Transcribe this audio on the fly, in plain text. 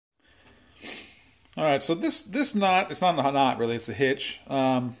All right, so this knot, it's not a knot really, it's a hitch,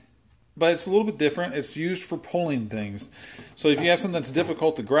 but it's a little bit different. It's used for pulling things. So if you have something that's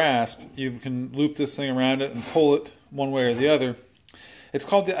difficult to grasp, you can loop this thing around it and pull it one way or the other. It's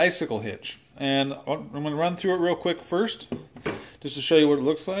called the Icicle hitch, and I'm going to run through it real quick first, just to show you what it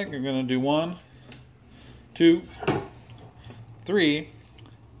looks like. You're going to do 1, 2, 3.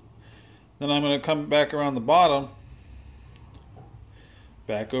 Then I'm going to come back around the bottom,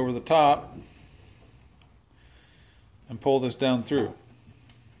 back over the top, and pull this down through.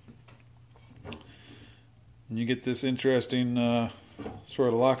 And you get this interesting sort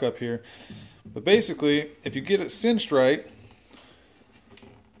of lock up here. But basically, if you get it cinched right,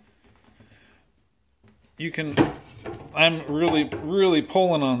 you can, I'm really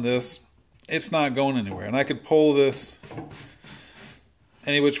pulling on this. It's not going anywhere. And I could pull this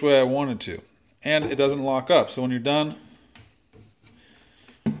any which way I wanted to. And it doesn't lock up. So when you're done,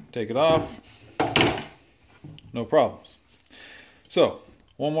 take it off. No problems. So,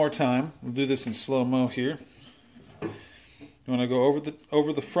 one more time. We'll do this in slow-mo here. You want to go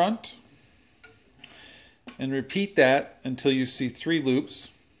over the front and repeat that until you see 3 loops.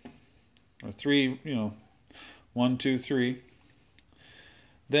 Or 3, 1, 2, 3.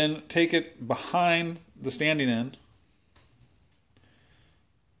 Then take it behind the standing end.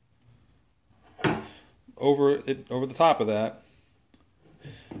 Over the top of that.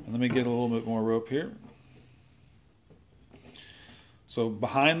 And let me get a little bit more rope here. So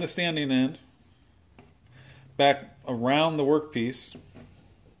behind the standing end, back around the workpiece,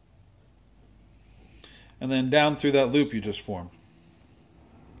 and then down through that loop you just formed.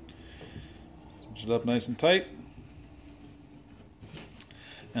 Cinch it up nice and tight,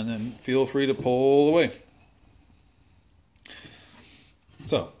 and then feel free to pull away.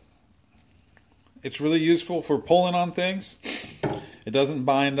 So, it's really useful for pulling on things. It doesn't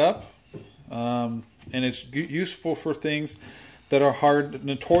bind up, and it's useful for things that are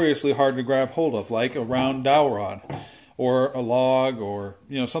notoriously hard to grab hold of, like a round dowel rod, or a log, or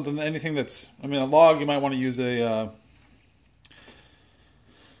something, anything that's. I mean, a log you might want to use a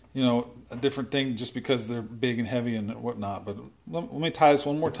different thing just because they're big and heavy and whatnot. But let me tie this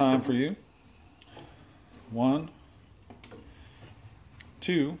one more time for you. 1,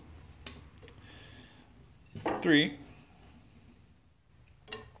 2, 3.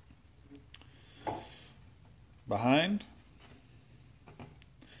 Behind,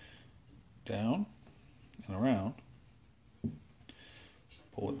 down, and around.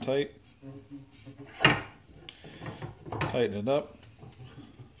 Pull it tight. Tighten it up.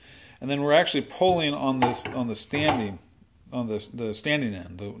 And then we're actually pulling on the standing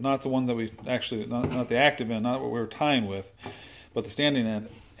end, not the one that we actually, not the active end, not what we were tying with, but the standing end.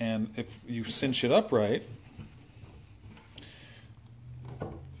 And if you cinch it up right,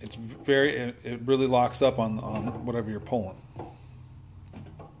 it really locks up on whatever you're pulling.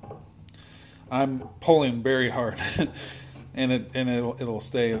 I'm pulling very hard, and it'll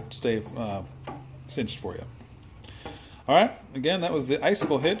stay cinched for you. All right, again, that was the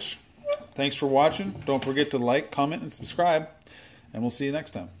Icicle hitch. Thanks for watching. Don't forget to like, comment, and subscribe, and we'll see you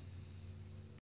next time.